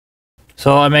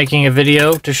So I'm making a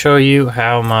video to show you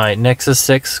how my Nexus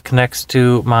 6 connects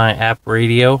to my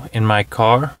Appradio in my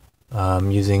car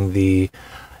using the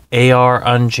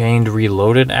ARUnchained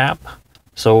Reloaded app.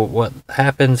 So what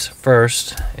happens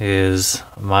first is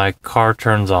my car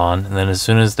turns on, and then as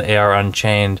soon as the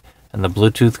ARUnchained and the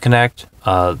Bluetooth connect,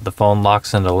 the phone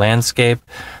locks into landscape.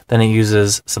 Then it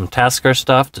uses some Tasker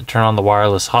stuff to turn on the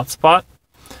wireless hotspot.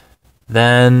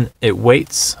 Then it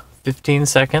waits 15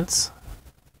 seconds.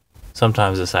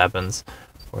 Sometimes this happens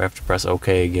where I have to press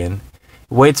OK again.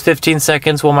 It waits 15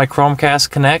 seconds while my Chromecast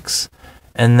connects,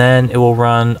 and then it will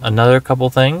run another couple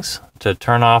things to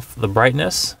turn off the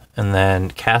brightness and then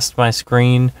cast my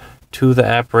screen to the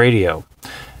Appradio.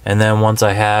 And then once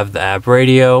I have the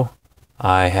Appradio,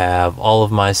 I have all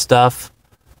of my stuff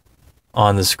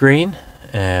on the screen,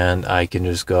 and I can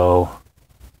just go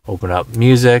open up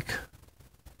music.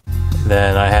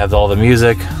 Then I have all the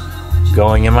music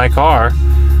going in my car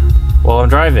while I'm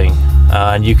driving.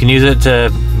 And you can use it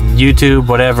to YouTube,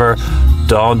 whatever.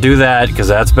 Don't do that, because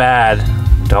that's bad.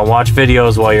 Don't watch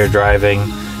videos while you're driving,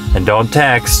 and don't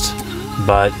text.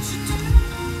 But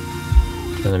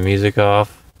turn the music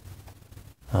off.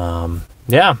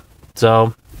 Yeah,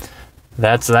 so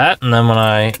that's that. And then when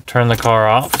I turn the car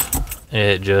off,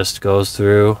 it just goes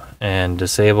through and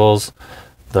disables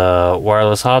the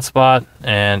wireless hotspot,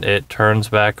 and it turns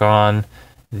back on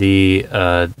the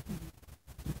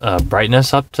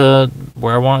brightness up to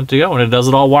where I want it to go, and it does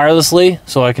it all wirelessly,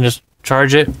 so I can just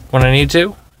charge it when I need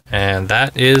to. And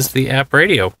that is the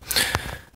Appradio.